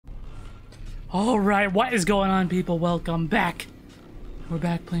Alright, what is going on, people? Welcome back. We're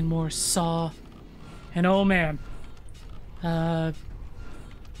back playing more Saw. And oh man. This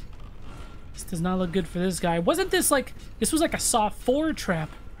does not look good for this guy. Wasn't this like... This was like a Saw 4 trap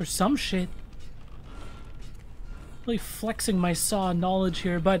or some shit. Really flexing my Saw knowledge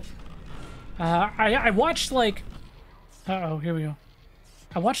here, but... I watched like... Uh-oh, here we go.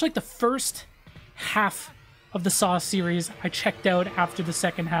 I watched like the first half of the Saw series. I checked out after the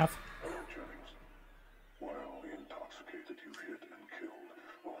second half.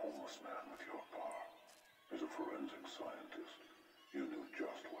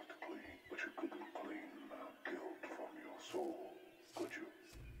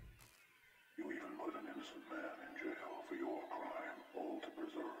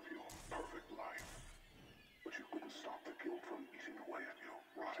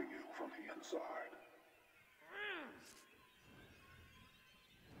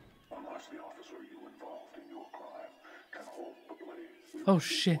 Unless the officer you involved in your crime can hold the blade. Oh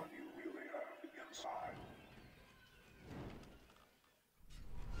shit. You really have inside.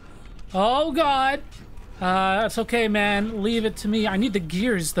 Oh god. It's okay, man. Leave it to me. I need the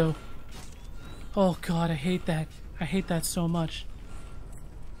gears though. Oh god, I hate that. I hate that so much.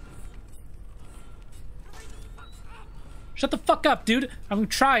 Shut the fuck up, dude. I'm gonna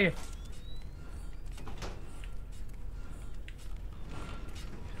try it.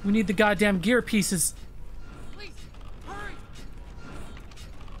 We need the goddamn gear pieces. Please, hurry.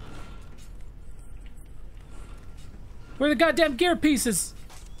 Where are the goddamn gear pieces?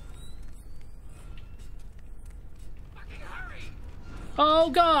 Fucking hurry.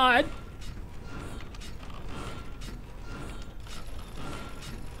 Oh god.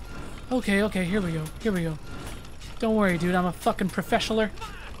 Okay, okay, here we go. Here we go. Don't worry, dude. I'm a fucking professional. Come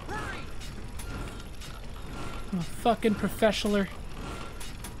on, hurry. I'm a fucking professional.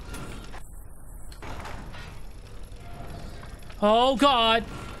 Oh god.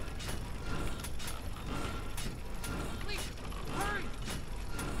 Please, hurry.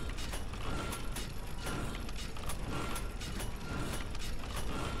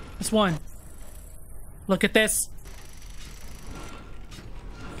 This one. Look at this.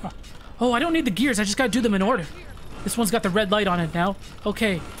 Oh, I don't need the gears. I just gotta do them in order. This one's got the red light on it now.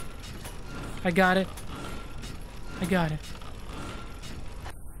 Okay. I got it. I got it.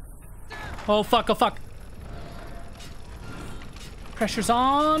 Oh fuck, oh fuck. Pressure's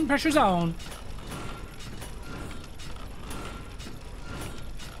on, pressure's on.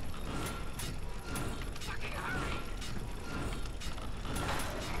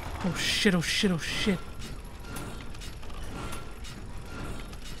 Oh shit, oh shit, oh shit.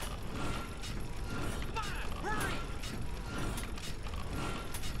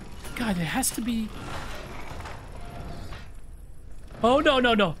 God, it has to be... Oh, no,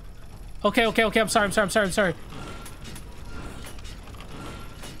 no, no. Okay, okay, okay, I'm sorry, I'm sorry, I'm sorry, I'm sorry.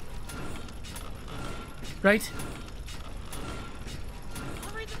 Right?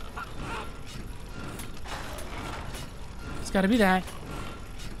 It's gotta be that.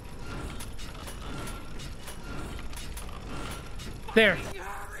 There.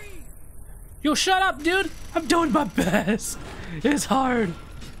 Yo, shut up, dude! I'm doing my best! It's hard!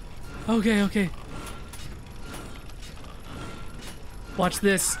 Okay, okay. Watch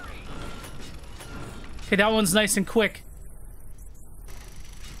this. Okay, that one's nice and quick.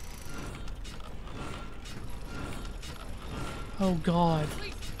 Oh god.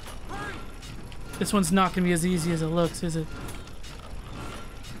 This one's not gonna be as easy as it looks, is it?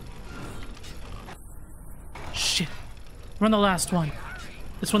 Shit. We're on the last one.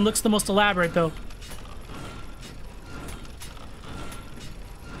 This one looks the most elaborate though.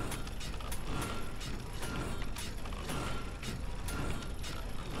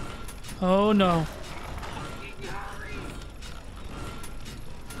 Oh no.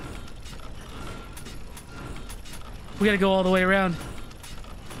 We gotta go all the way around.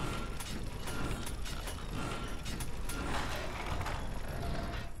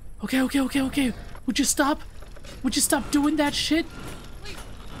 Okay, okay, okay, okay. Would you stop? Would you stop doing that shit? Please,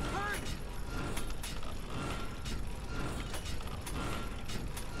 hurry.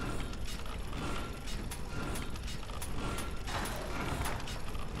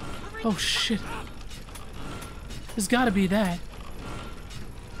 Oh shit. There's gotta be that.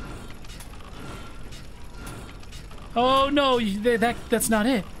 Oh no, that's not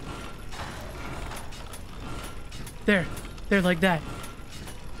it. There, there, like that.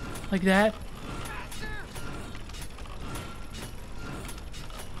 Like that.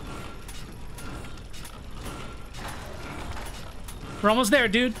 We're almost there,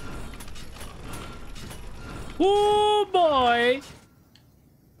 dude. Oh boy.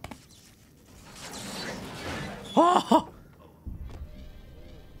 Oh!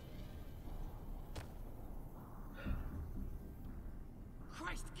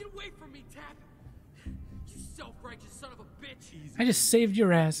 Christ, get away from me, Tap! You self-righteous son of a bitch! Easy. I just saved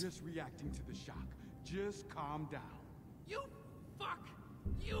your ass. Just reacting to the shock. Just calm down. You fuck!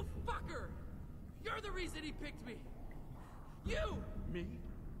 You fucker! You're the reason he picked me! You! Me?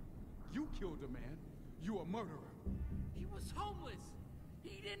 You killed a man. You a murderer. He was homeless!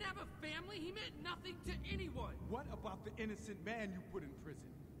 He didn't have a family, he meant nothing to anyone! What about the innocent man you put in prison?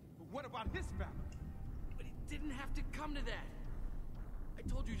 What about his family? But it didn't have to come to that. I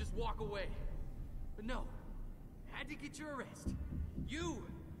told you just walk away. But no. I had to get your arrest. You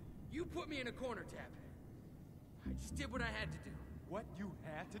put me in a corner, Tap. I just did what I had to do. What you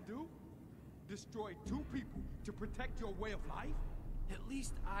had to do? Destroy 2 people to protect your way of life? At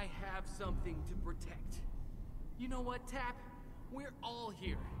least I have something to protect. You know what, Tap? We're all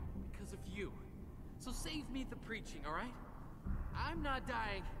here because of you. So save me the preaching, all right? I'm not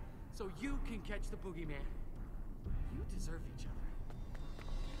dying, so you can catch the boogeyman. You deserve each other.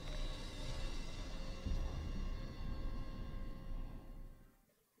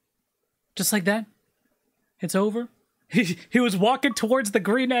 Just like that. It's over. He was walking towards the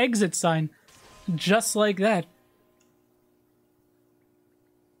green exit sign. Just like that.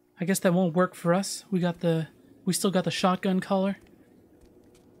 I guess that won't work for us. We still got the shotgun collar.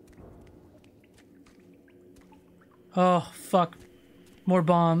 Oh, fuck. More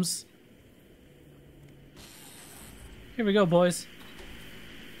bombs. Here we go, boys.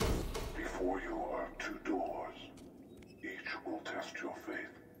 Before you are 2 doors. Each will test your faith.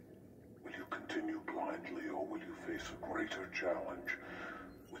 Will you continue blindly, or will you face a greater challenge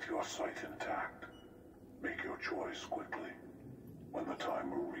with your sight intact? Make your choice quickly. When the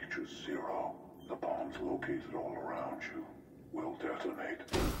timer reaches 0, the bombs located all around you will detonate.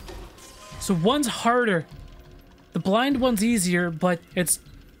 So one's harder. The blind one's easier, but it's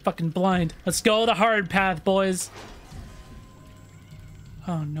fucking blind. Let's go the hard path, boys.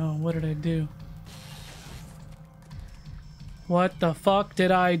 Oh no, what did I do? What the fuck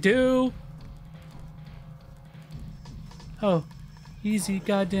did I do? Oh, easy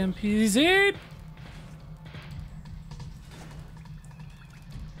goddamn peasy.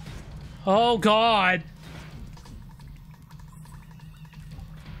 Oh god.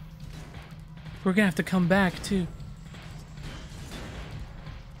 We're gonna have to come back too.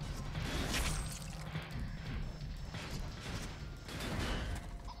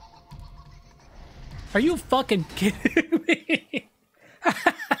 Are you fucking kidding me?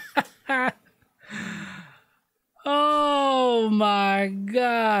 Oh my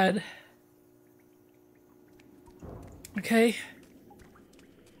god. Okay.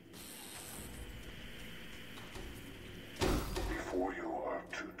 Before you are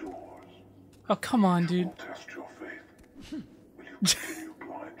 2 doors. Oh, come on, dude. Will test your faith. Will you continue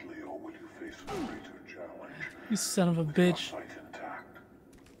blindly, or will you face a greater challenge? You son of a bitch. Sight intact.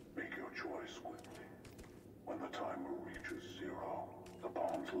 Make your choice quickly. When the timer reaches 0, the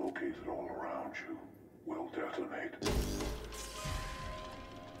bombs located all around you will detonate.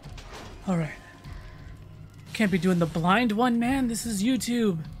 Alright. Can't be doing the blind one, man. This is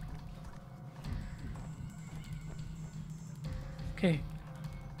YouTube. Okay.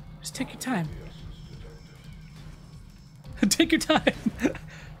 Just take your time. Take your time.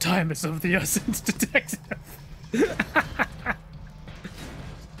 Time is of the essence, detective.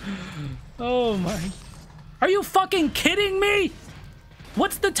 Oh my. Are you fucking kidding me?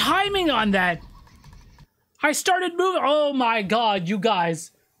 What's the timing on that? I started moving. Oh my god, you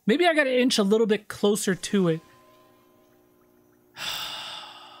guys. Maybe I gotta inch a little bit closer to it.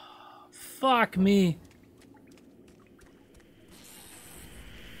 Fuck me.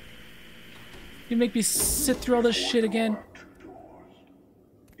 You make me sit through all this shit again.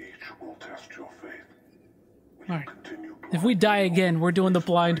 Each will test your faith. Alright. If we die again, we're doing the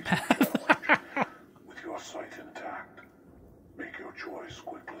blind path. With your sight intact, make your choice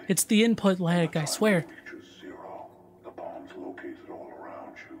quickly. It's the input lag, I swear. Reaches 0, the bombs located all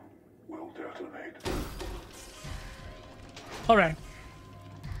around you will detonate. Alright.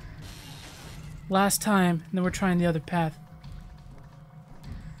 Last time, and then we're trying the other path.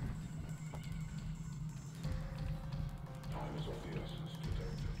 Time is of the essence,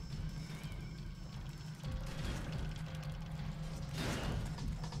 detective.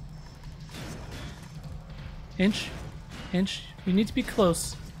 Inch. Inch. You need to be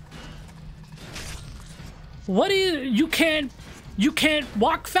close. What do you can't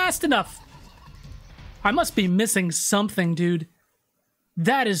walk fast enough. I must be missing something, dude.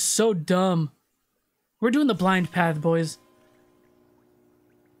 That is so dumb. We're doing the blind path, boys.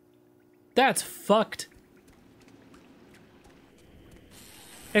 That's fucked.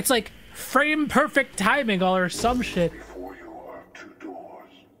 It's like frame perfect timing or some shit. Before you are two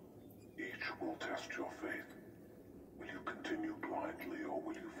doors. Each will test your faith. Will you continue blindly, or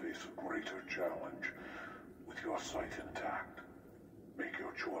will you face a greater challenge with your sight intact? Make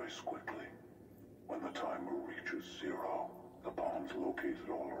your choice quickly. When the timer reaches 0, the bombs located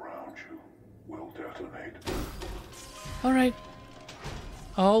all around you will detonate. All right.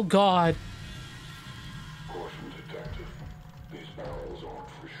 Oh God. Caution, detective. These barrels aren't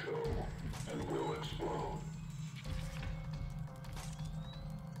for show and will explode.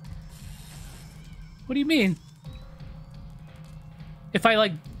 What do you mean? If I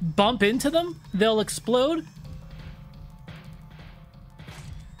like bump into them, they'll explode?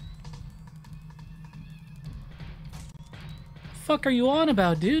 Fuck are you on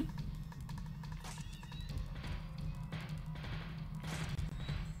about, dude?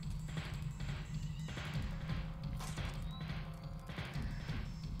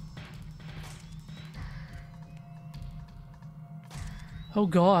 Oh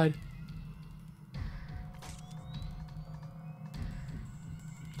God.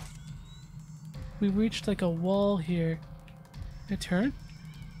 We reached like a wall here. Can I turn?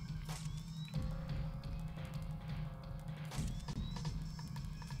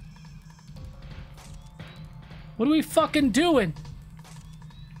 What are we fucking doing?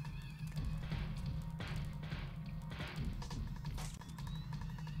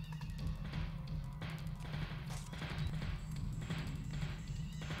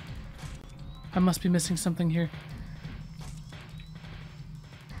 I must be missing something here.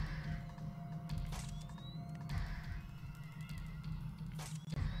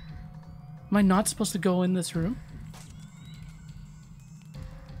 Am I not supposed to go in this room?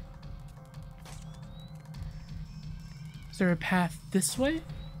 Is there a path this way?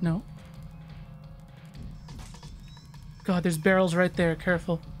 No. God, there's barrels right there.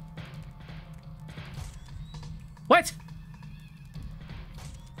 Careful. What?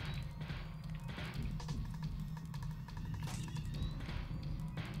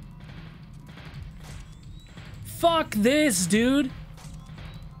 Fuck this, dude.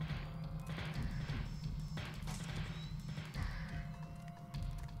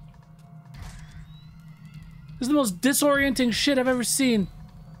 This is the most disorienting shit I've ever seen.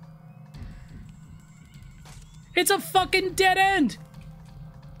 It's a fucking dead end.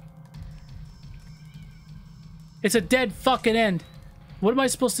 It's a dead fucking end. What am I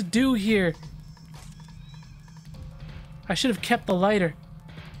supposed to do here? I should have kept the lighter.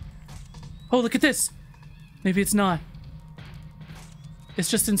 Oh, look at this. Maybe it's not. It's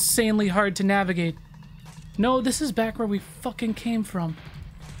just insanely hard to navigate. No, this is back where we fucking came from.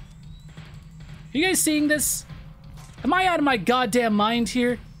 You guys seeing this? Am I out of my goddamn mind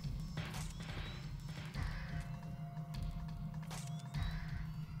here?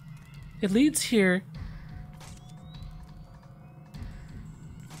 It leads here.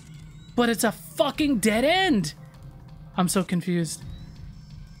 But it's a fucking dead end! I'm so confused.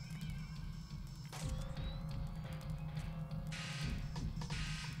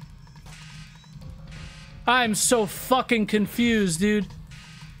 I'm so fucking confused, dude.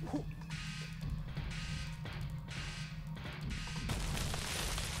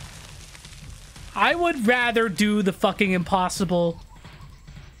 I would rather do the fucking impossible.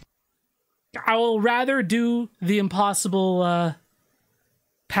 I will rather do the impossible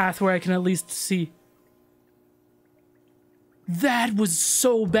path where I can at least see. That was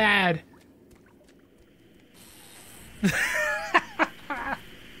so bad.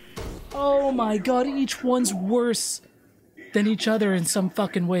 Oh my god, each one's worse than each other in some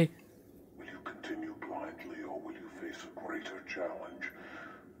fucking way. Will you continue blindly, or will you face a greater challenge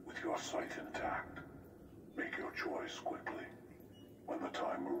with your sight intact? Make your choice quickly. When the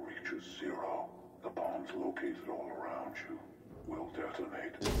timer reaches 0, the bombs located all around you will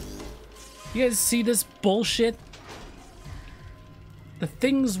detonate. You guys see this bullshit? The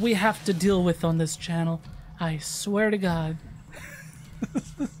things we have to deal with on this channel, I swear to God.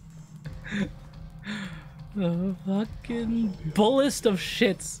 The fucking bullest of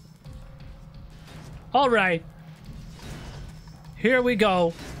shits. Alright. Here we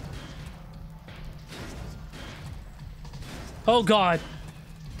go. Oh god.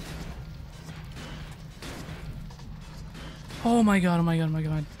 Oh my god, oh my god, oh my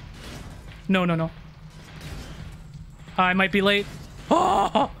god. No, no, no. I might be late.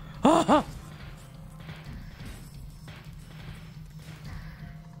 Oh, oh.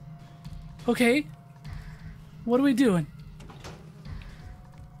 Okay. What are we doing?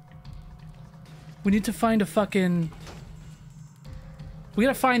 We need to find a fucking... We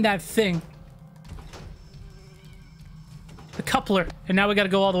gotta find that thing. The coupler, and now we gotta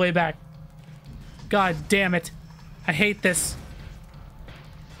go all the way back. God damn it. I hate this.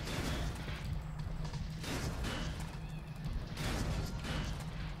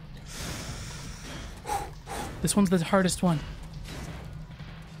 This one's the hardest one.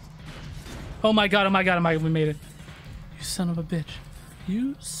 Oh my god, oh my god, oh my god, we made it. You son of a bitch.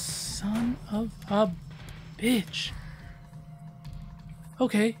 You son of a bitch.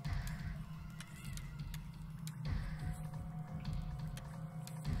 Okay.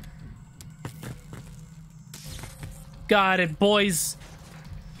 Got it, boys.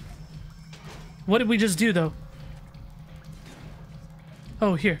 What did we just do, though?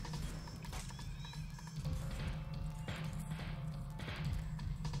 Oh, here.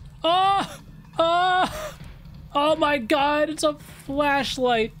 Oh! Oh! Oh my god, it's a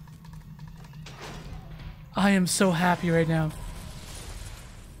flashlight. I am so happy right now.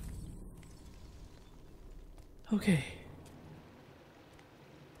 Okay.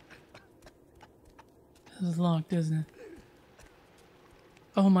 This is locked, isn't it?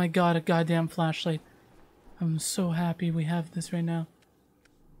 Oh my god, a goddamn flashlight. I'm so happy we have this right now.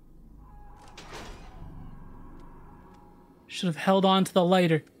 Should have held on to the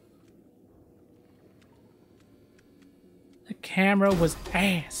lighter. The camera was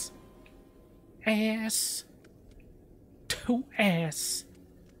ass. Ass. To ass.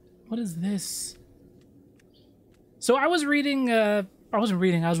 What is this? So I was reading, I was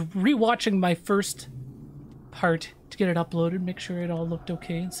rewatching my first part to get it uploaded, make sure it all looked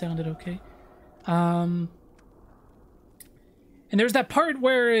okay and sounded okay. And there's that part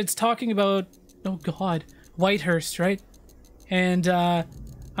where it's talking about, oh god, Whitehurst, right? And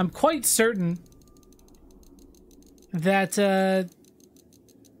I'm quite certain that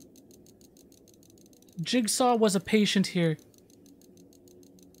Jigsaw was a patient here.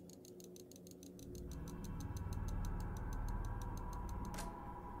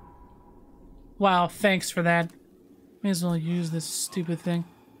 Wow, thanks for that. May as well use this stupid thing.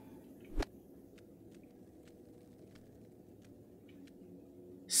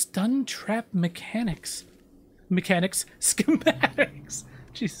 Stun trap mechanics. Mechanics? Schematics.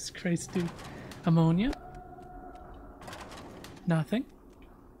 Jesus Christ, dude. Ammonia? Nothing.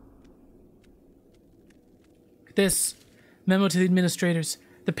 This memo to the administrators.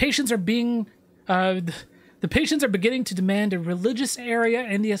 The patients are being... The patients are beginning to demand a religious area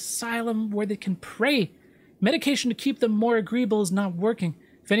in the asylum where they can pray. Medication to keep them more agreeable is not working.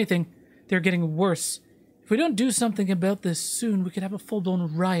 If anything, they're getting worse. If we don't do something about this soon, we could have a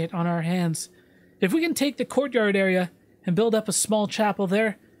full-blown riot on our hands. If we can take the courtyard area and build up a small chapel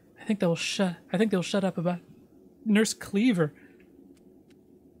there, I think they'll shut up about Nurse Cleaver.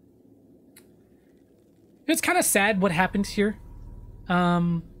 It's kind of sad what happened here.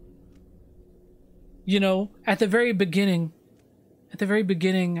 You know, at the very beginning,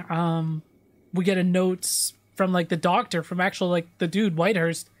 we get a note from, like, the doctor, from actual, like, the dude,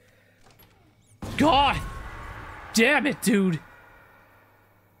 Whitehurst. God damn it, dude.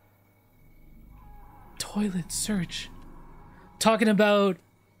 Toilet search. Talking about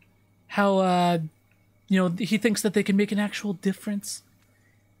how, you know, he thinks that they can make an actual difference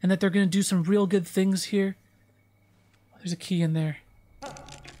and that they're going to do some real good things here. There's a key in there.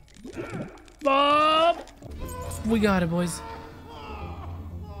 Oh! We got it, boys.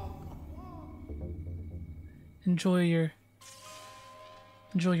 Enjoy your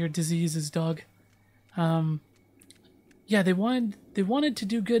diseases, dog. Yeah, they wanted to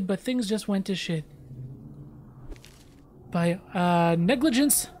do good, but things just went to shit. By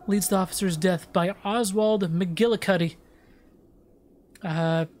negligence leads to officer's death by Oswald McGillicuddy.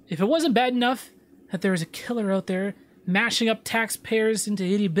 If it wasn't bad enough that there was a killer out there mashing up taxpayers into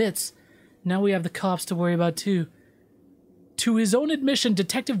itty bits, now we have the cops to worry about too. To his own admission,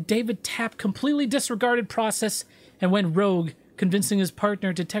 Detective David Tapp completely disregarded process and went rogue, convincing his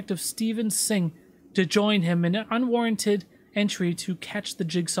partner, Detective Stephen Singh, to join him in an unwarranted entry to catch the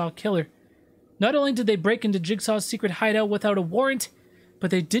Jigsaw killer. Not only did they break into Jigsaw's secret hideout without a warrant, but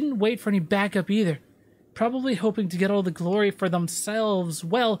they didn't wait for any backup either. Probably hoping to get all the glory for themselves.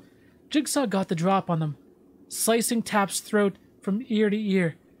 Well, Jigsaw got the drop on them, slicing Tapp's throat from ear to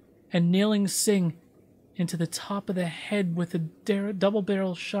ear and nailing Singh into the top of the head with a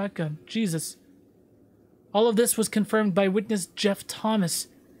double-barrel shotgun. Jesus. All of this was confirmed by witness Jeff Thomas,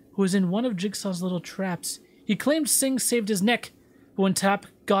 who was in one of Jigsaw's little traps. He claimed Singh saved his neck, but when Tapp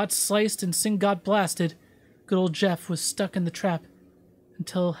got sliced and Singh got blasted, good old Jeff was stuck in the trap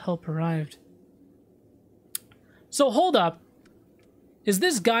until help arrived. So hold up. Is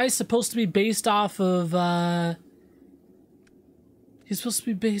this guy supposed to be based off of, he's supposed to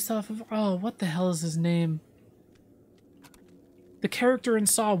be based off of, oh, what the hell is his name? the character in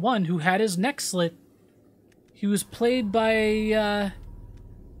Saw 1 who had his neck slit. He was played by,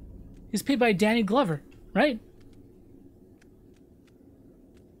 he's played by Danny Glover, right?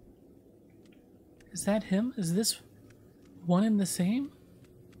 Is that him? Is this one and the same?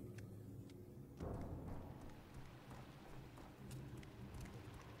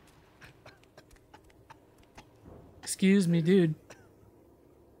 Excuse me, dude.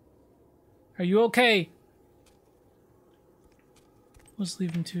 Are you okay? Let's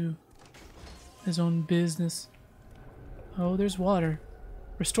leave him to his own business. Oh, there's water.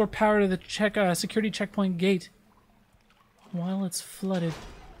 Restore power to the security checkpoint gate while it's flooded.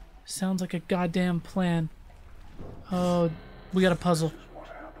 Sounds like a goddamn plan. Oh, we got a puzzle. This is what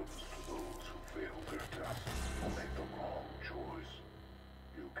happens to those who fail their test or make the wrong choice.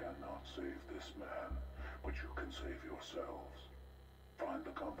 You cannot save this man, but you can save yourselves. Find the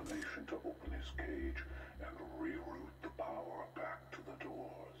combination to open his cage and reroute the power back to the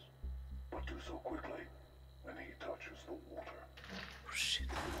doors. But do so quickly when he touches the water. Oh, shit.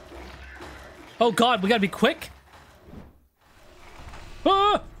 Oh god, we gotta be quick?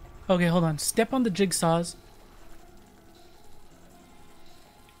 Ah! Okay, hold on. Step on the jigsaws.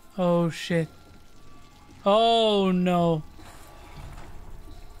 Oh shit. Oh no.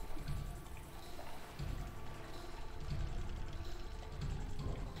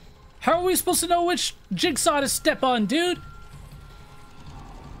 How are we supposed to know which jigsaw to step on, dude?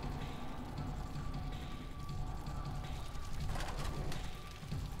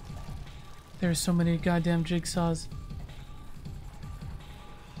 There's so many goddamn jigsaws.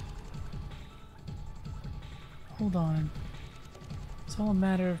 Hold on. It's all a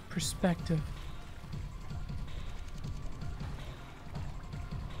matter of perspective.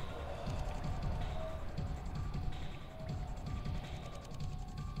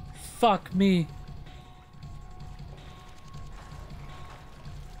 Fuck me.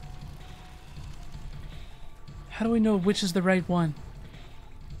 How do we know which is the right one?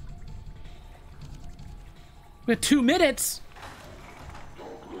 We have 2 minutes!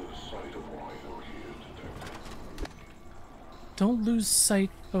 Don't lose sight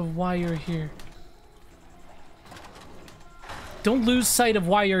of why you're here. Don't lose sight of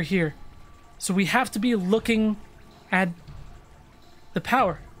why you're here. So we have to be looking at the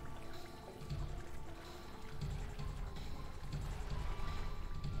power.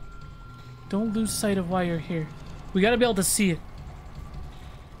 Don't lose sight of why you're here. We gotta be able to see it.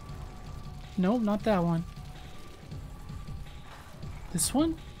 No, not that one. This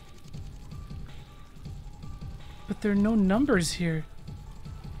one? But there are no numbers here.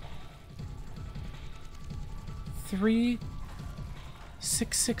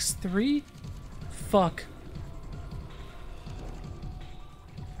 3663? Fuck.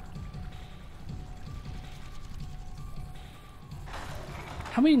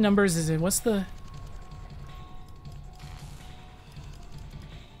 How many numbers is it? What's the...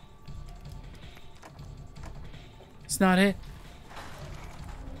 It's not it.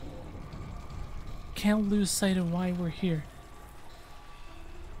 Can't lose sight of why we're here.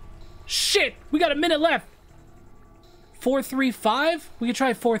 Shit! We got a minute left! 435? We could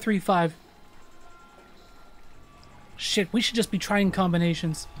try 435. Shit, we should just be trying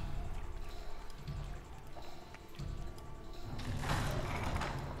combinations.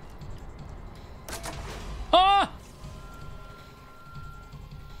 Ah!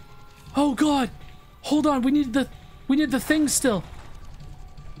 Oh god! Hold on, we need the thing still.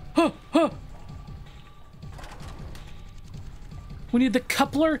 Huh, huh. We need the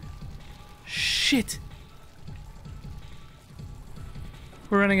coupler? Shit.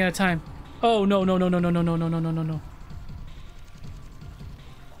 We're running out of time. Oh, no, no, no, no, no, no, no, no, no, no, no, no.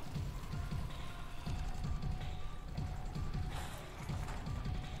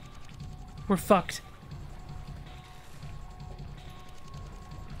 We're fucked.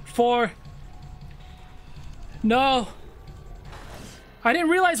 4. No. I didn't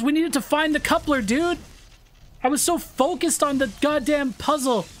realize we needed to find the coupler, dude. I was so focused on the goddamn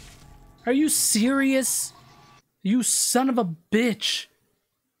puzzle. Are you serious? You son of a bitch.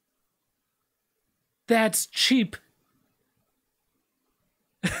 That's cheap.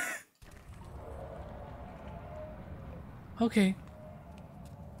 Okay.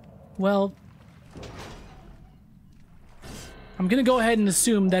 Well, I'm gonna go ahead and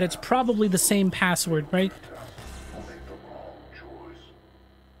assume that it's probably the same password, right?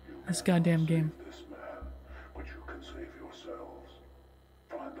 This goddamn game. But you can save yourselves.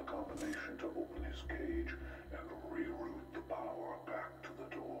 Find the combination to open his cage and reroute the power back to the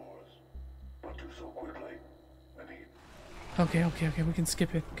doors. But do so quickly and he... Okay, we can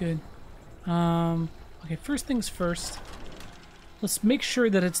skip it. Good. Okay, first things first. Let's make sure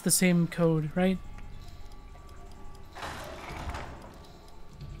that it's the same code, right?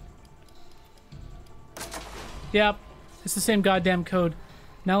 Yep, it's the same goddamn code.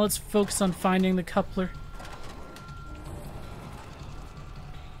 Now let's focus on finding the coupler.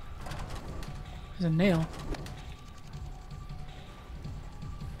 There's a nail.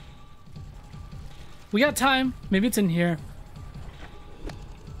 We got time. Maybe it's in here.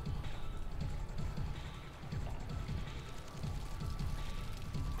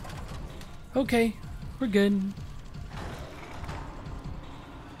 Okay, we're good.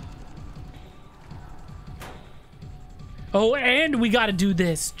 Oh, and we gotta do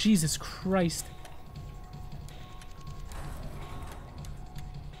this. Jesus Christ.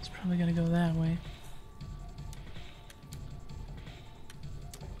 It's probably gonna go that way.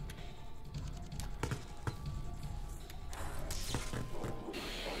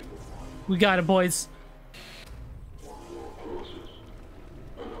 We got it, boys.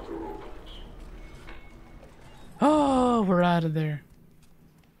 Oh, we're out of there.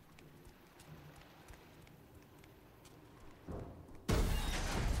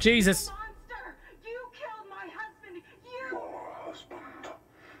 Jesus. Monster! You killed my husband! You! Your husband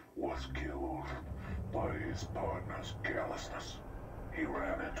was killed by his partner's carelessness. He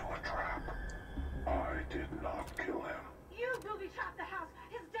ran into a trap. I did not kill him. You booby-trapped the house!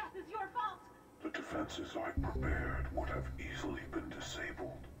 His death is your fault! The defenses I prepared would have easily been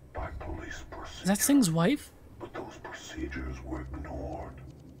disabled by police procedure. Is that Singh's wife? But those procedures were ignored.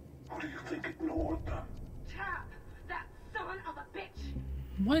 Who do you think ignored them? Tap! That son of a bitch!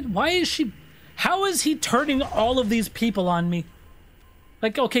 What? Why is she... How is he turning all of these people on me?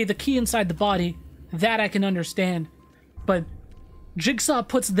 Like, okay, the key inside the body, that I can understand. But Jigsaw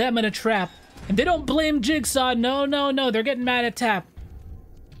puts them in a trap, and they don't blame Jigsaw. No, no, no. They're getting mad at Tap.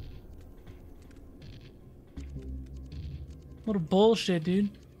 What a bullshit, dude.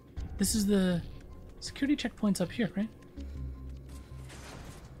 This is the... Security checkpoint's up here, right?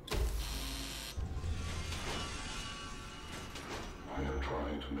 I am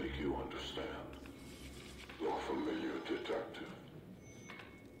trying to make you understand. Your familiar detective.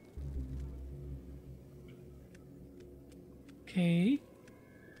 Okay.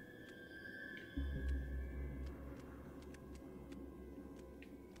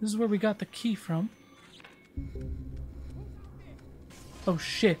 This is where we got the key from. Oh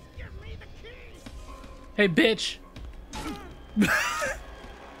shit. Hey, bitch.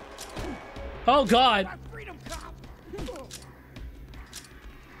 Oh god.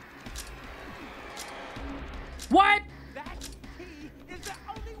 What? That key is the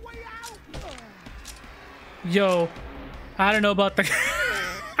only way out. Yo, I don't know about the...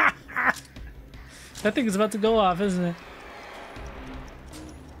 That thing is about to go off, isn't it?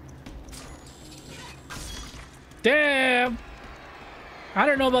 Damn! I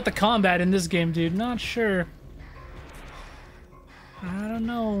don't know about the combat in this game, dude. Not sure. I don't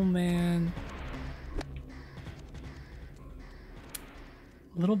know, man.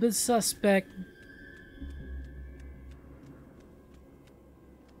 A little bit suspect.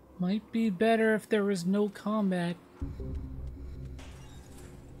 Might be better if there was no combat.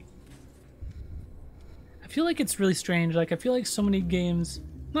 I feel like it's really strange. Like, I feel like so many games,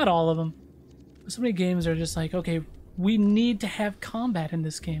 not all of them, but so many games are just like, okay, we need to have combat in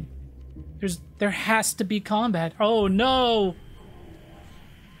this game. There has to be combat. Oh no!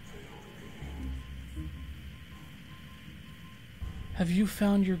 Have you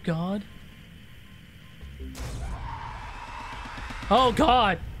found your god? Oh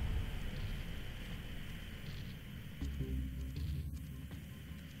god!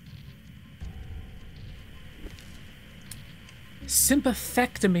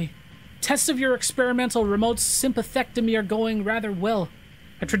 Sympathectomy. Tests of your experimental remote sympathectomy are going rather well.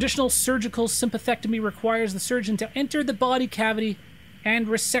 A traditional surgical sympathectomy requires the surgeon to enter the body cavity and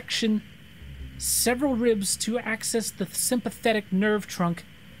resection several ribs to access the sympathetic nerve trunk.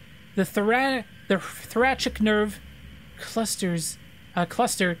 The thoracic nerve cluster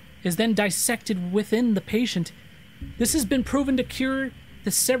is then dissected within the patient. This has been proven to cure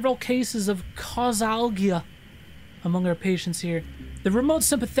the several cases of causalgia among our patients here. The remote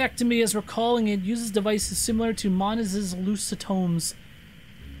sympathectomy, as we're calling it, uses devices similar to Moniz's lucetomes,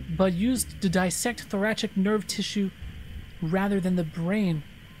 but used to dissect thoracic nerve tissue rather than the brain.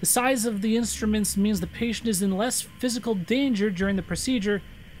 The size of the instruments means the patient is in less physical danger during the procedure,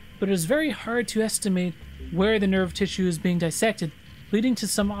 but it is very hard to estimate where the nerve tissue is being dissected, leading to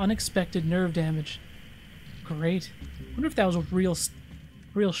some unexpected nerve damage. Great. I wonder if that was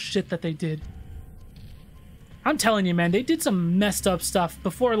real shit that they did. I'm telling you, man, they did some messed up stuff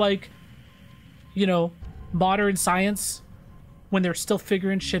before, like, you know, modern science when they're still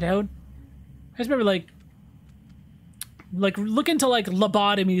figuring shit out. I just remember like look into like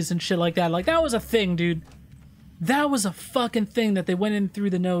lobotomies and shit like that. Like that was a thing, dude. That was a fucking thing that they went in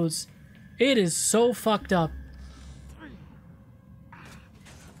through the nose. It is so fucked up.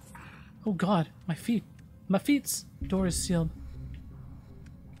 Oh god, my feet. My feet's door is sealed.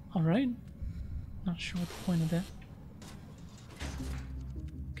 Alright. Not sure what the point of that.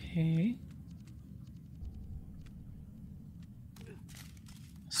 Okay.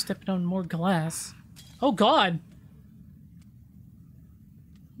 Stepping on more glass. Oh god!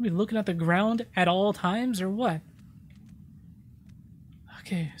 Are we looking at the ground at all times or what?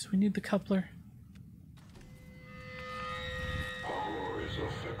 Okay, so we need the coupler. Power is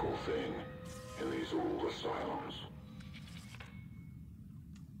a fickle thing in these old asylums.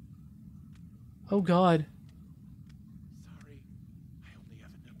 Oh god. Sorry, I only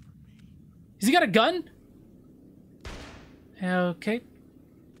have enough for me. Has he got a gun? Okay.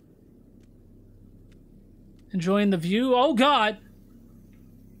 Enjoying the view. Oh god!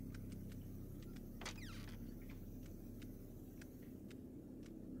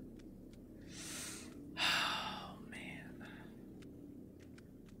 Oh man.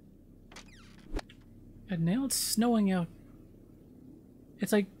 And now it's snowing out.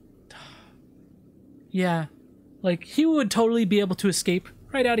 It's like... Yeah. Like, he would totally be able to escape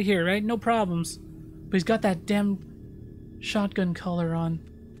right out of here, right? No problems. But he's got that damn shotgun collar on.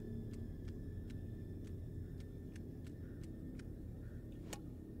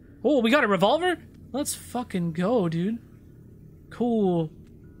 Oh, we got a revolver? Let's fucking go, dude. Cool.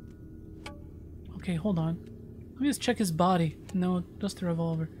 Okay, hold on. Let me just check his body. No, just the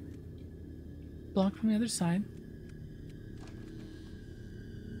revolver. Blocked from the other side.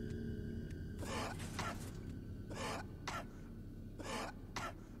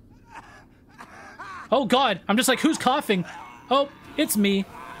 Oh god, I'm just like, who's coughing? Oh, it's me.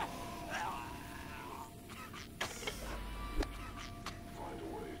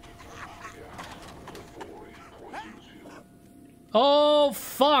 Oh,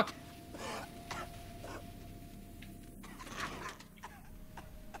 fuck!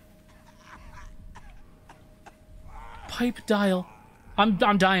 Pipe dial. I'm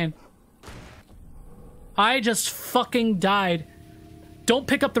dying. I just fucking died. Don't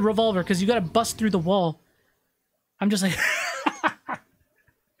pick up the revolver, because you gotta bust through the wall. I'm just like...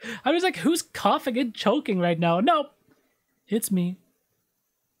 I was like, who's coughing and choking right now? No! It's me.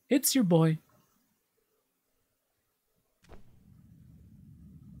 It's your boy.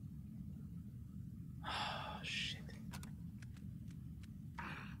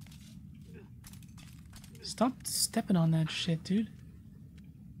 Stop stepping on that shit, dude.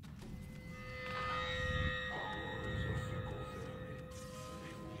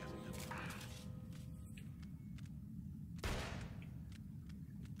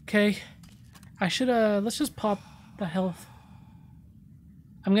 Okay. I should, let's just pop the health.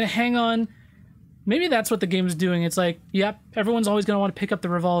 I'm gonna hang on. Maybe that's what the game's doing. It's like, yep, everyone's always gonna want to pick up the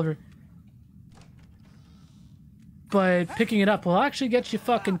revolver. But picking it up will actually get you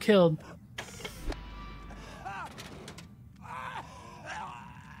fucking killed.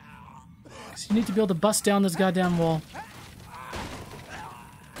 You need to be able to bust down this goddamn wall.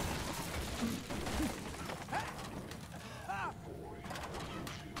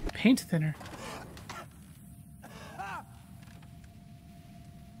 Paint thinner.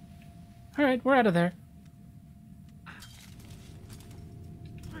 Alright, we're out of there.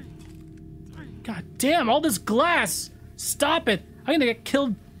 God damn, all this glass! Stop it! I'm gonna get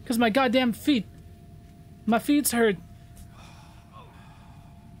killed because of my goddamn feet. My feet's hurt.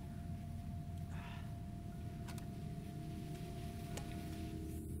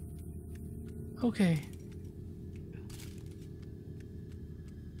 Okay.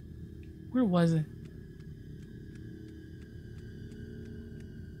 Where was it?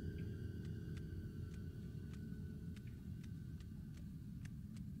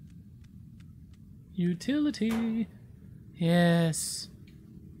 Utility. Yes.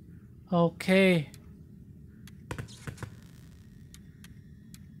 Okay.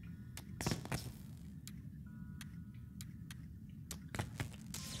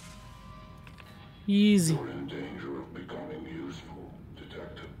 Easy. You're in danger of becoming useful,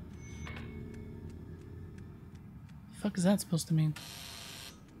 Detective. Fuck is that supposed to mean?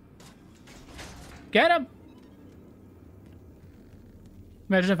 Get him!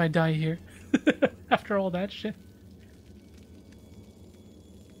 Imagine if I die here. After all that shit.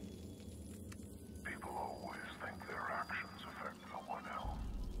 People always think their actions affect no one else.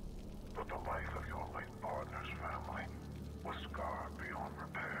 But the life of your late partner's family was scarred beyond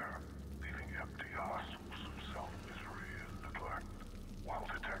repair, leaving empty hustles of self-misery and neglect.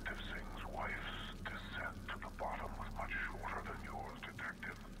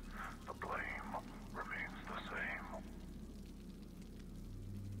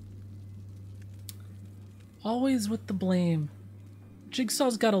 Always with the blame.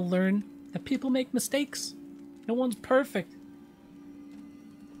 Jigsaw's gotta learn that people make mistakes. No one's perfect.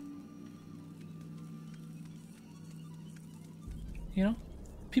 You know?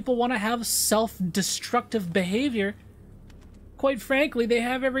 People want to have self-destructive behavior. Quite frankly, they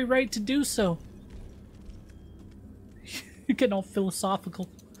have every right to do so. You're getting all philosophical.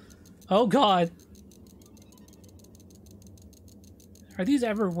 Oh god. Are these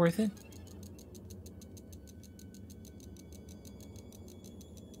ever worth it?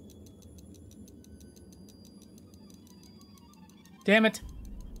 Damn it.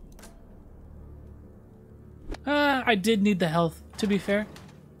 I did need the health, to be fair.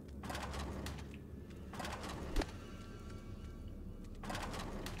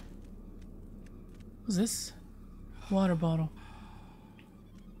 What's this? Water bottle.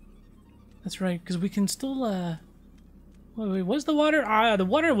 That's right, because we can still, wait, what's the water? Ah, the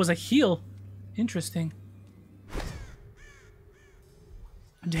water was a heal. Interesting.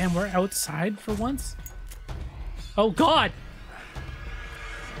 Damn, we're outside for once? Oh, God!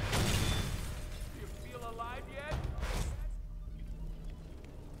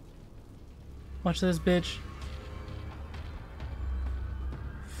 Watch this, bitch.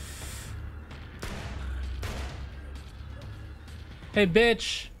 Hey,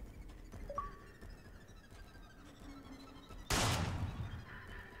 bitch.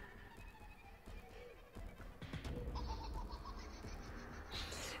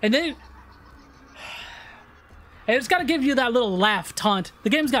 And then... And it's gotta give you that little laugh taunt.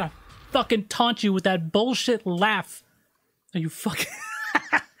 The game's gotta fucking taunt you with that bullshit laugh. Are you fucking...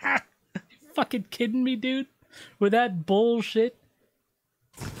 fucking kidding me, dude? With that bullshit?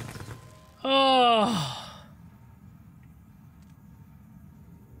 Oh.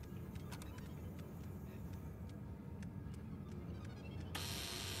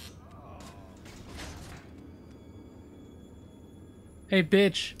 Hey,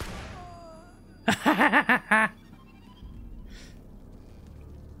 bitch.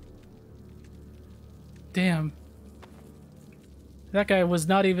 Damn. That guy was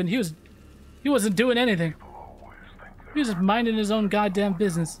not even... He wasn't doing anything. He was just minding his own goddamn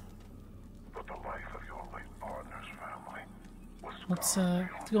business. But the life of your late partner's family was Let's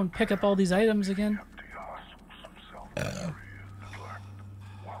go and pick up all these items again.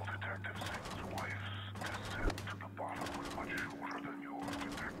 While Detective Singh's wife's descent to the bottom was much shorter than yours,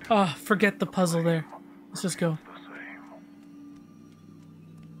 Detective. Ah, forget the puzzle there. Let's just go.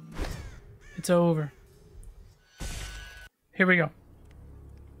 It's over. Here we go.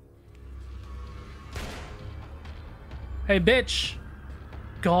 Hey, bitch.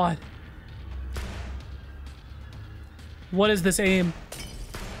 God. What is this aim?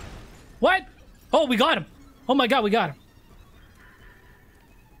 What? Oh, we got him. Oh my god, we got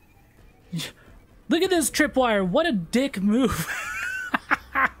him. Look at this tripwire. What a dick move.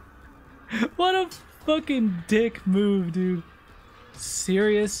 What a fucking dick move, dude.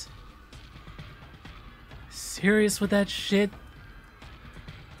 Serious? Serious with that shit?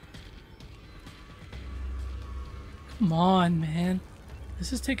 Come on, man. Let's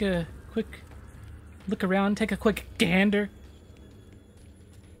just take a quick look around, take a quick gander.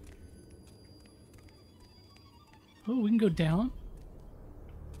 Oh, we can go down?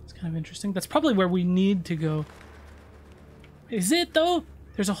 It's kind of interesting. That's probably where we need to go. Is it, though?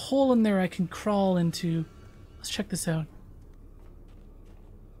 There's a hole in there I can crawl into. Let's check this out.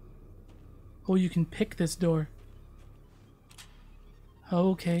 Oh, you can pick this door.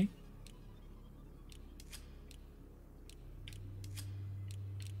 Okay.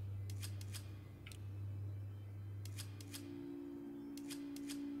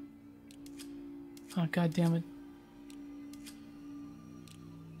 Oh, god damn it.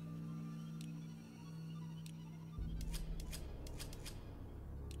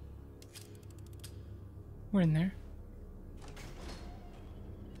 We're in there.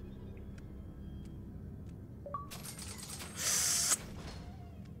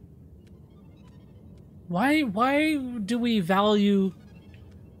 Why do we value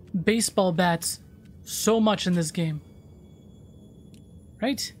baseball bats so much in this game?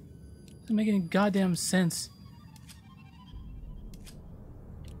 Right? Doesn't make any goddamn sense.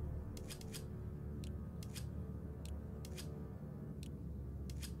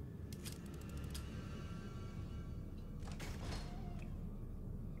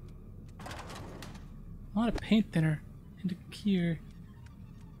 A lot of paint thinner into here.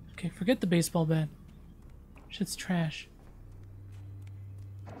 Okay, forget the baseball bat. Shit's trash.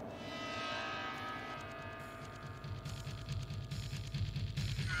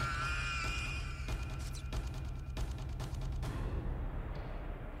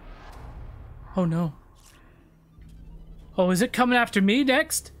 Oh no. Oh, is it coming after me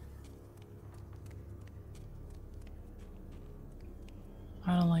next?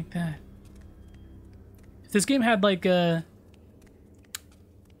 I don't like that. If this game had like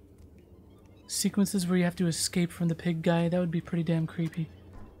sequences where you have to escape from the pig guy, that would be pretty damn creepy.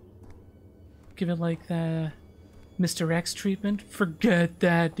 Give it like the Mr. X treatment. Forget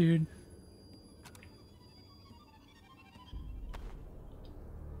that, dude.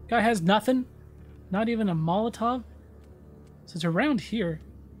 Guy has nothing. Not even a Molotov. So it's around here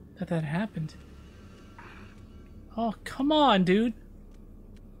that happened. Oh, come on, dude.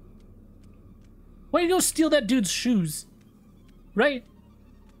 Why don't you go steal that dude's shoes? Right?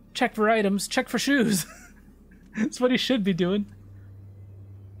 Check for items, check for shoes. That's what he should be doing.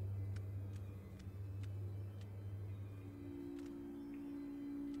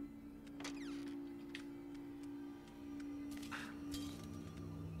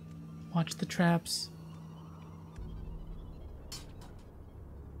 Watch the traps.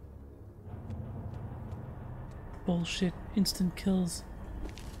 Bullshit. Instant kills.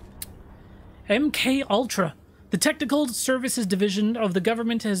 MK Ultra. The Technical Services Division of the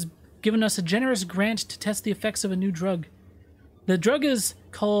government has given us a generous grant to test the effects of a new drug. The drug is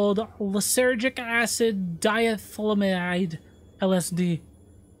called lysergic acid diethylamide, LSD,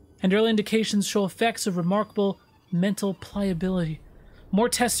 and early indications show effects of remarkable mental pliability. More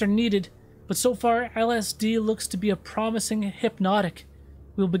tests are needed, but so far LSD looks to be a promising hypnotic.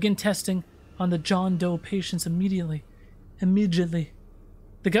 We will begin testing on the John Doe patients immediately.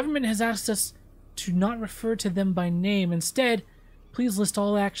 The government has asked us to not refer to them by name. Instead, please list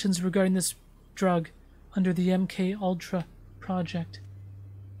all actions regarding this drug under the MK Ultra project.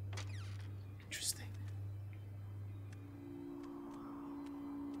 Interesting.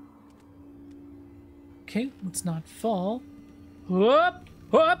 Okay, let's not fall. Whoop!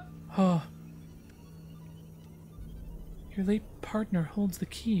 Whoop! Oh. Your late partner holds the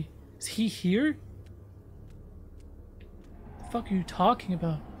key. Is he here? What the fuck are you talking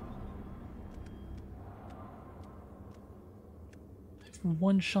about? I have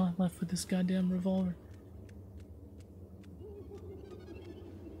one shot left with this goddamn revolver.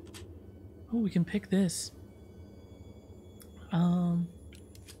 Oh, we can pick this.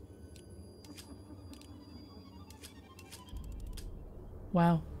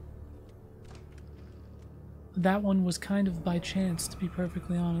 Wow. That one was kind of by chance, to be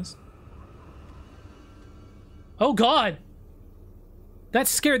perfectly honest. Oh god! That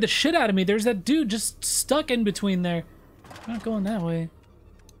scared the shit out of me. There's that dude just stuck in between there. I'm not going that way.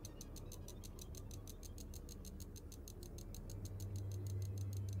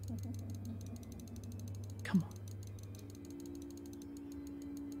 Come on.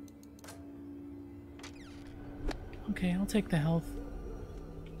 Okay, I'll take the health.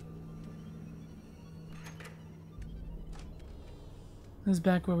 This is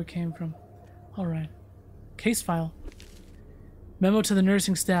back where we came from. Alright. Case file. Memo to the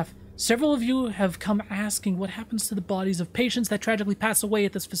nursing staff. Several of you have come asking what happens to the bodies of patients that tragically pass away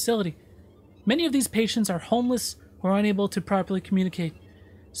at this facility. Many of these patients are homeless or unable to properly communicate,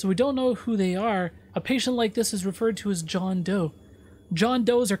 so we don't know who they are. A patient like this is referred to as John Doe. John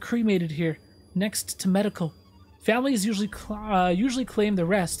Does are cremated here, next to medical. Families usually claim the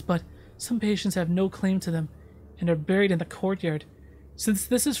rest, but some patients have no claim to them and are buried in the courtyard. Since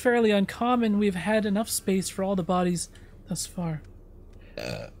this is fairly uncommon, we've had enough space for all the bodies thus far.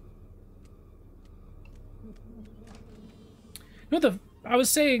 You know, I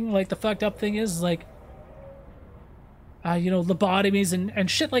was saying, like, the fucked up thing is, like, you know, lobotomies and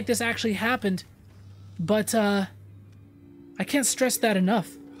shit like this actually happened. But, I can't stress that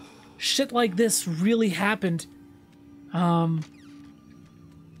enough. Shit like this really happened. You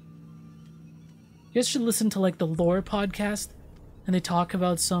guys should listen to, like, the Lore podcast. And they talk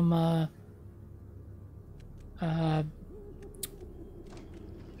about some,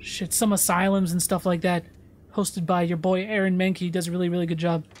 some asylums and stuff like that, hosted by your boy Aaron Menke. He does a really, really good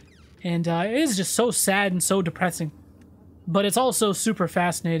job. And it is just so sad and so depressing. But it's also super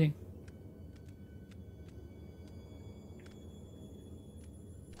fascinating.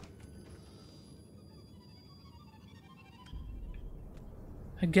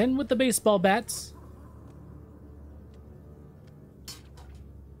 Again with the baseball bats.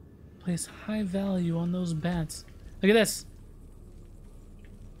 Place high value on those bats. Look at this.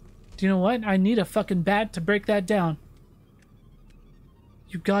 Do you know what? I need a fucking bat to break that down.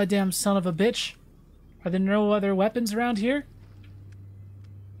 You goddamn son of a bitch. Are there no other weapons around here?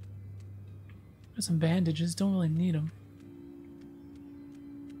 There's some bandages. Don't really need them.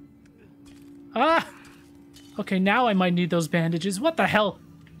 Ah! Okay, now I might need those bandages. What the hell?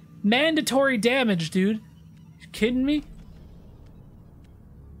 Mandatory damage, dude. You kidding me?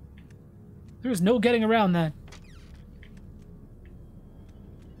 There's no getting around that.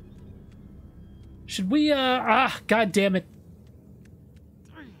 Should we, god damn it.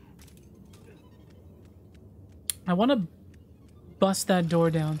 I want to bust that door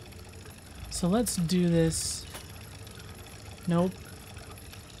down. So let's do this. Nope.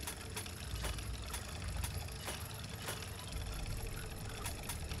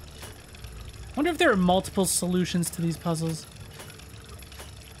 I wonder if there are multiple solutions to these puzzles.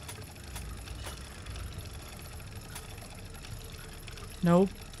 Nope.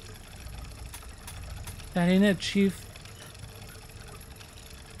 That ain't it, Chief.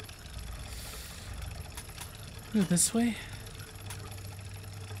 Go this way.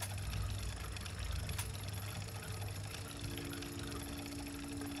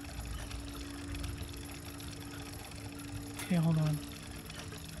 Okay, hold on.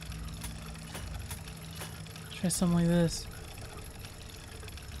 Try something like this.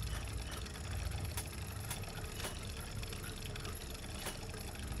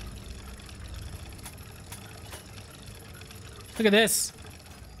 Look at this.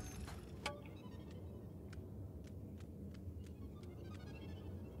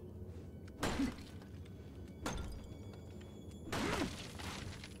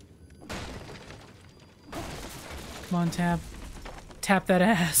 Come on, tap. Tap that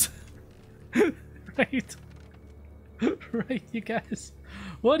ass. Right. Right, you guys.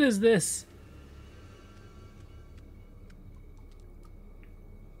 What is this?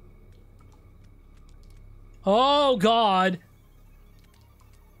 Oh, God.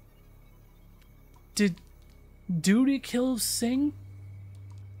 Did Duty kill Singh?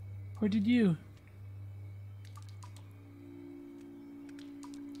 Or did you?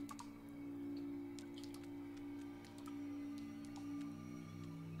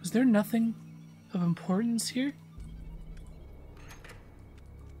 Was there nothing of importance here?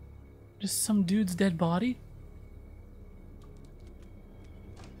 Just some dude's dead body?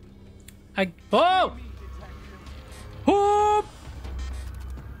 Oh! Whoop!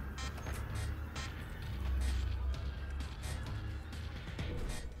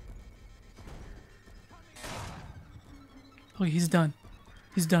 Oh, he's done.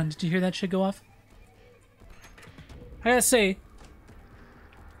 He's done. Did you hear that shit go off? I gotta say,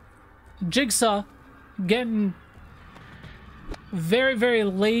 Jigsaw getting very, very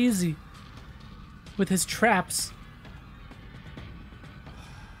lazy with his traps.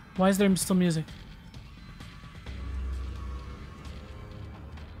 Why is there still music?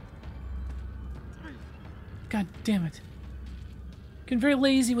 God damn it. Getting very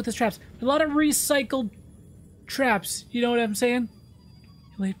lazy with his traps. A lot of recycled traps, you know what I'm saying?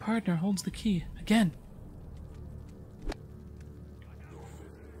 Your late partner holds the key. Again.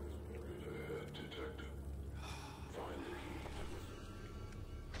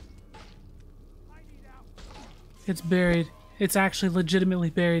 It's buried. It's actually legitimately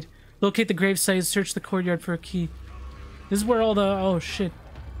buried. Locate the gravesite, search the courtyard for a key. This is where all the... oh, shit.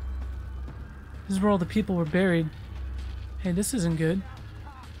 This is where all the people were buried. Hey, this isn't good.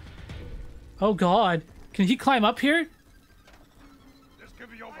 Oh, God. Can he climb up here? This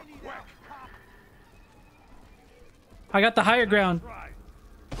could be over quick. I got the higher ground.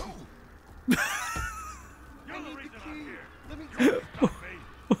 You're the reason I'm here.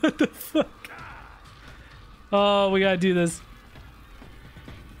 What the fuck? Oh, we gotta do this.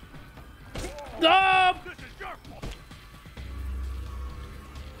 Oh! This is your fault.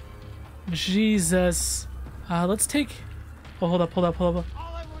 Jesus. Let's take... oh, hold up, hold up, hold up.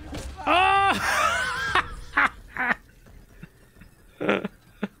 Ah!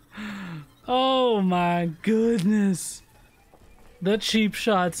 Oh my goodness. The cheap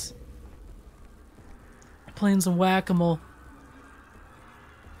shots. Playing some whack-a-mole.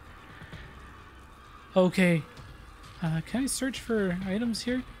 Okay. Can I search for items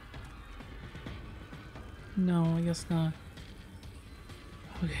here? No, I guess not.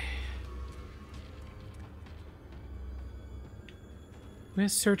 Okay. I'm gonna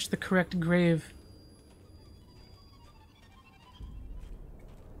search the correct grave.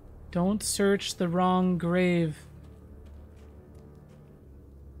 Don't search the wrong grave.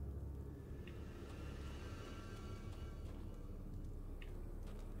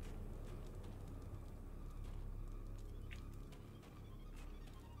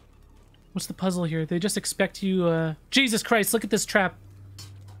 What's the puzzle here? They just expect you, Jesus Christ, look at this trap.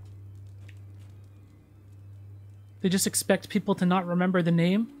 They just expect people to not remember the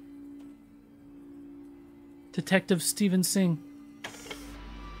name. Detective Steven Singh.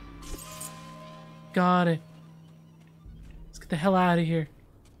 Got it. Let's get the hell out of here.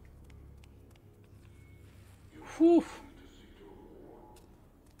 Whew.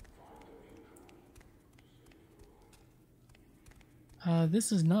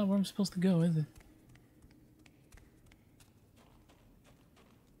 This is not where I'm supposed to go, is it?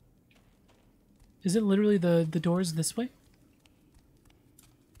 Is it literally the doors this way?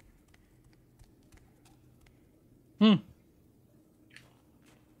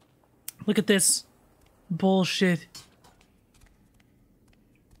 Look at this bullshit.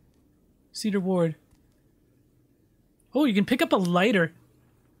 Cedar Ward. Oh, you can pick up a lighter.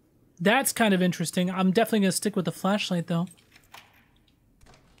 That's kind of interesting. I'm definitely going to stick with the flashlight, though.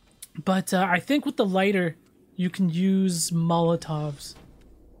 But I think with the lighter, you can use Molotovs.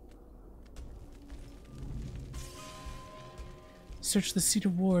 Search the Cedar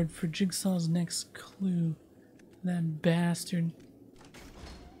Ward for Jigsaw's next clue. That bastard.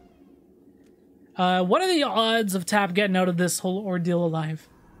 What are the odds of Tap getting out of this whole ordeal alive?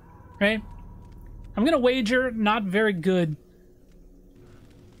 Right? I'm gonna wager not very good.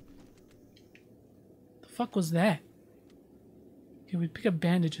 The fuck was that? Okay, we pick up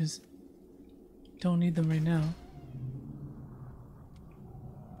bandages. Don't need them right now.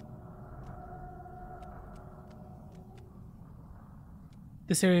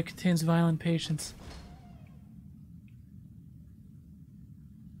 This area contains violent patients.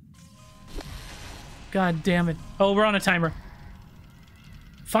 God damn it. Oh, we're on a timer.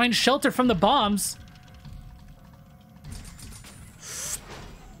 Find shelter from the bombs.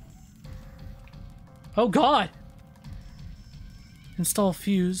 Oh god. Install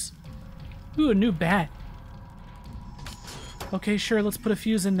fuse. Ooh, a new bat. Okay, sure, let's put a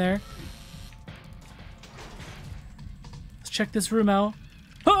fuse in there. Let's check this room out.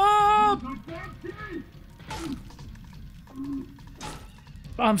 Oh!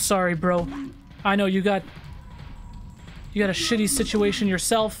 I'm sorry, bro. I know you got a shitty situation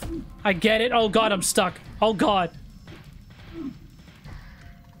yourself. I get it. Oh god, I'm stuck. Oh god.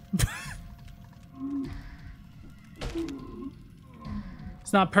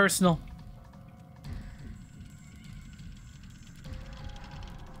 It's not personal.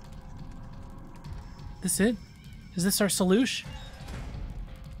 This it? Is this our solution?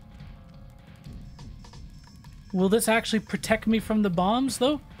 Will this actually protect me from the bombs,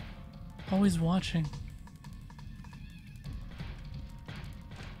 though? Always watching.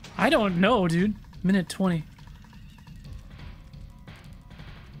 I don't know, dude. Minute 20.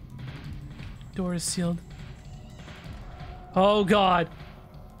 Door is sealed. Oh, God.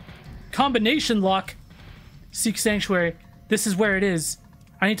 Combination lock. Seek sanctuary. This is where it is.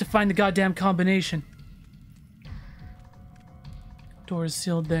 I need to find the goddamn combination. Door is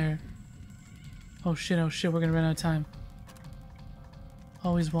sealed there. Oh shit, we're gonna run out of time.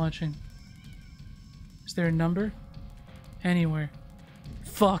 Always watching. Is there a number? Anywhere.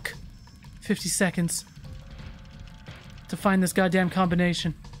 Fuck. 50 seconds. To find this goddamn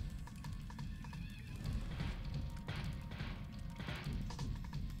combination.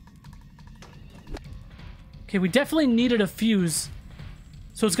 Okay, we definitely needed a fuse.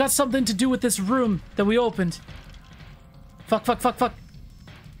 So it's got something to do with this room that we opened. Fuck, fuck, fuck, fuck.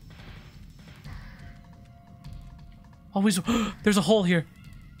 Always, there's a hole here.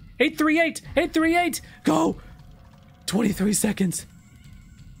 838! 838! Go! 23 seconds.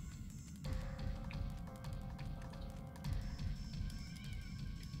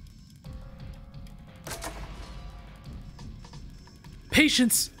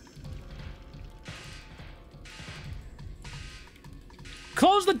 Patience!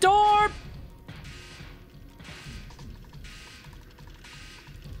 Close the door!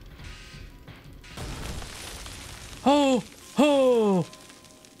 Oh! Oh!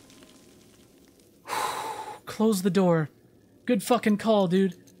 Close the door. Good fucking call,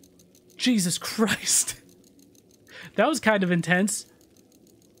 dude. Jesus Christ. That was kind of intense.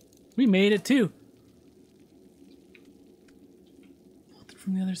 We made it, too. Bolted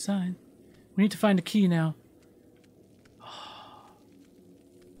from the other side. We need to find a key now.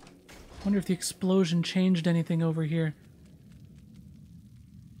 Wonder if the explosion changed anything over here.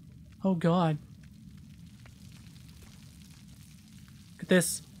 Oh, God. Look at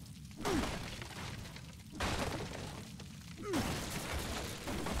this.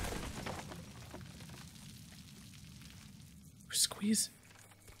 We're squeezing.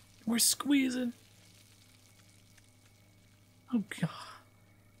 We're squeezing. Oh, God.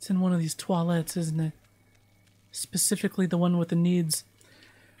 It's in one of these toilets, isn't it? Specifically the one with the needs.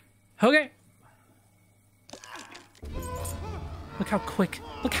 Okay. Look how quick.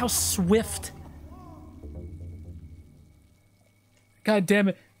 Look how swift. God damn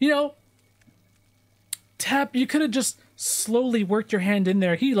it. You know, Tap, you could have just slowly worked your hand in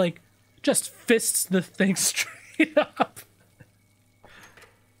there. He, like, just fists the thing straight up.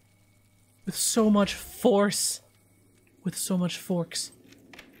 With so much force. with so much forks.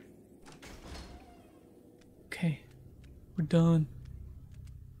 Okay, we're done.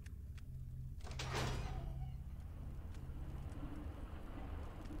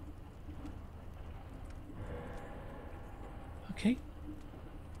 Okay.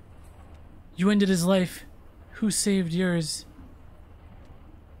 You ended his life. Who saved yours?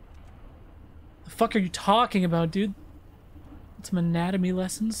 The fuck are you talking about, dude? Some anatomy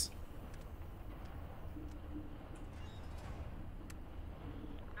lessons?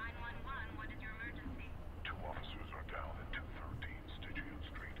 911, what is your emergency? 2 officers are down at 213 Stygian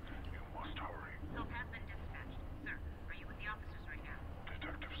Street. You must hurry. Help has been dispatched. Sir, are you with the officers right now?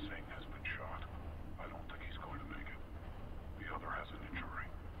 Detective Singh has been shot. I don't think he's going to make it. The other has an injury,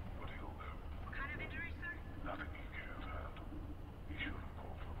 but he'll live. What kind of injury, sir? Nothing he can't handle. He should have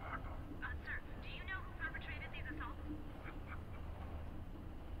called for backup. Sir, do you know who perpetrated these assaults?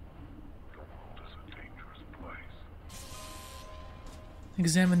 The world is a dangerous place.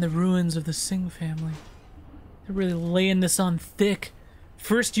 Examine the ruins of the Singh family. They're really laying this on thick.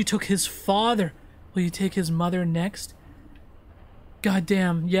 First you took his father. Will you take his mother next?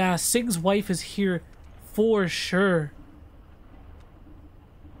 Goddamn, yeah, Singh's wife is here for sure.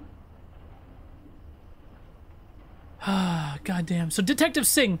 Ah, goddamn. So Detective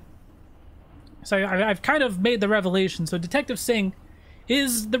Singh. So I've kind of made the revelation. So Detective Singh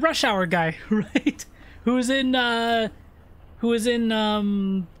is the Rush Hour guy, right? Who was in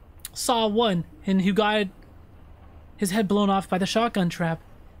Saw 1 and who got his head blown off by the shotgun trap.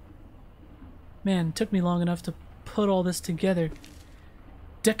 Man, it took me long enough to put all this together.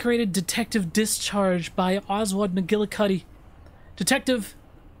 Decorated Detective Discharge by Oswald McGillicuddy. Detective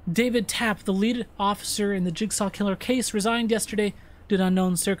David Tapp, the lead officer in the Jigsaw Killer case, resigned yesterday due to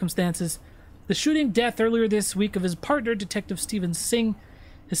unknown circumstances. The shooting death earlier this week of his partner, Detective Stephen Singh,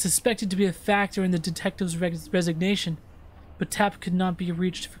 is suspected to be a factor in the detective's resignation, but Tapp could not be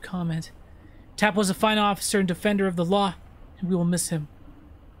reached for comment. Tapp was a fine officer and defender of the law, and we will miss him,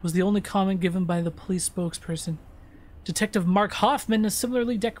 was the only comment given by the police spokesperson. Detective Mark Hoffman, a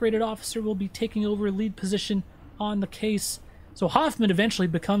similarly decorated officer, will be taking over a lead position on the case. So Hoffman eventually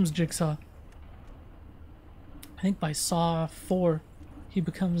becomes Jigsaw. I think by Saw 4, he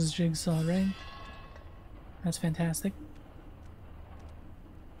becomes Jigsaw, right? That's fantastic.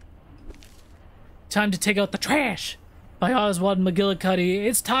 Time to take out the trash by Oswald McGillicuddy.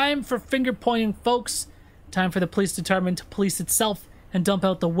 It's time for finger-pointing, folks. Time for the police department to police itself and dump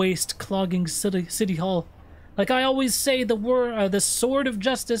out the waste clogging City Hall. Like I always say, the sword of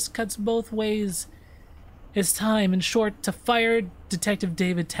justice cuts both ways. It's time, in short, to fire Detective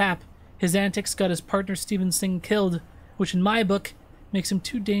David Tapp. His antics got his partner Stephen Singh killed, which in my book makes him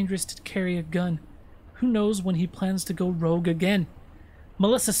too dangerous to carry a gun. Who knows when he plans to go rogue again?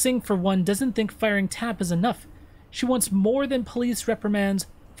 Melissa Singh, for one, doesn't think firing Tapp is enough. She wants more than police reprimands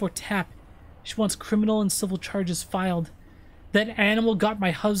for Tapp. She wants criminal and civil charges filed. That animal got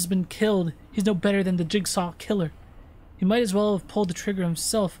my husband killed. He's no better than the Jigsaw Killer. He might as well have pulled the trigger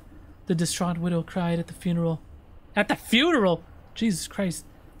himself, the distraught widow cried at the funeral. At the funeral? Jesus Christ.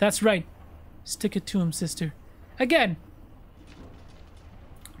 That's right. Stick it to him, sister. Again.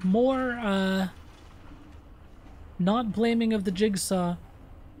 More, not blaming of the Jigsaw.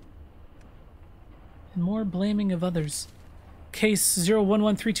 And more blaming of others. Case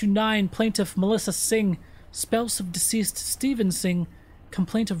 011329, plaintiff Melissa Singh, spouse of deceased Stephen Singh,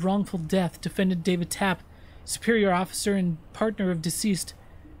 complaint of wrongful death, defendant David Tapp, superior officer and partner of deceased.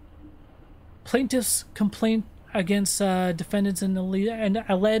 Plaintiff's complaint against defendants and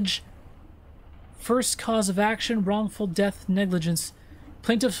allege first cause of action, wrongful death, negligence.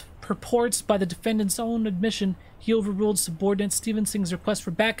 Plaintiff purports by the defendant's own admission he overruled subordinate Stephen Singh's request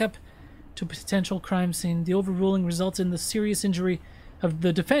for backup to a potential crime scene. The overruling results in the serious injury of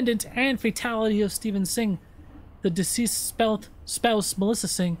the defendant and fatality of Stephen Singh. The deceased spouse, Melissa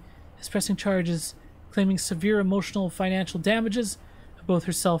Singh, is pressing charges, claiming severe emotional and financial damages of both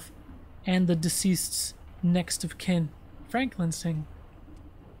herself and the deceased's next of kin, Franklin Singh.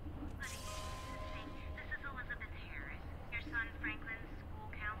 This is Elizabeth Harris, your son Franklin's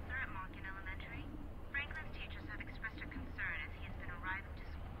school counselor at Monken Elementary. Franklin's teachers have expressed their concern as he has been arriving to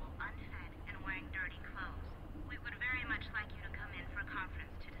school unfed and wearing dirty clothes. We would very much like you to come in for a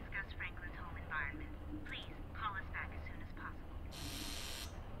conference to discuss Franklin's home environment. Please call us back as soon as possible.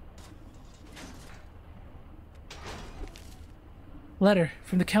 Letter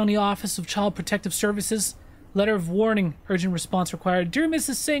from the County Office of Child Protective Services. Letter of warning. Urgent response required. Dear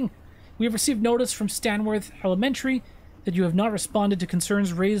Mrs. Singh, we have received notice from Stanworth Elementary that you have not responded to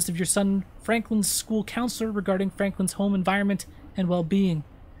concerns raised of your son Franklin's school counselor regarding Franklin's home environment and well-being.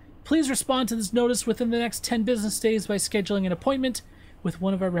 Please respond to this notice within the next 10 business days by scheduling an appointment with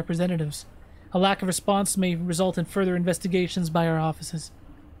one of our representatives. A lack of response may result in further investigations by our offices.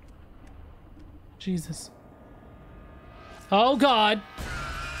 Jesus. Oh, God.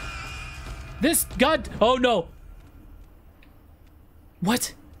 This... God... Oh, no.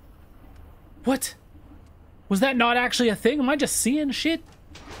 What? What? Was that not actually a thing? Am I just seeing shit?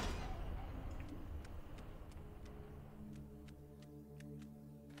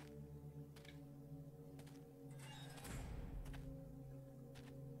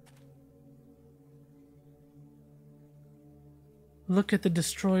 Look at the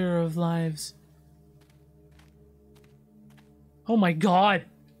destroyer of lives. Oh my God.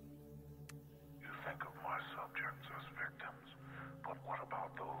 You think of my subjects as victims, but what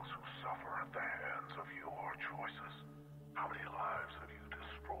about those who suffer at the hands of your choices? How many lives have you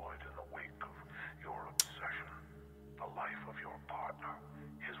destroyed in the wake of your obsession? The life of your partner,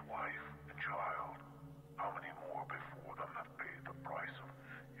 his wife and child. How many more before them have paid the price of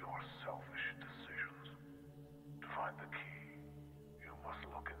your selfish decisions? To find the key, you must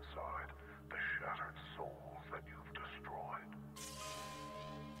look inside the shattered souls that you've destroyed.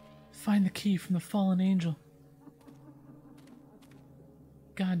 Find the key from the fallen angel.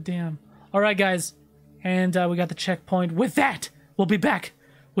 God damn. Alright, guys. And we got the checkpoint. With that, we'll be back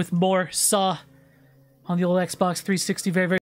with more Saw on the old Xbox 360 very, very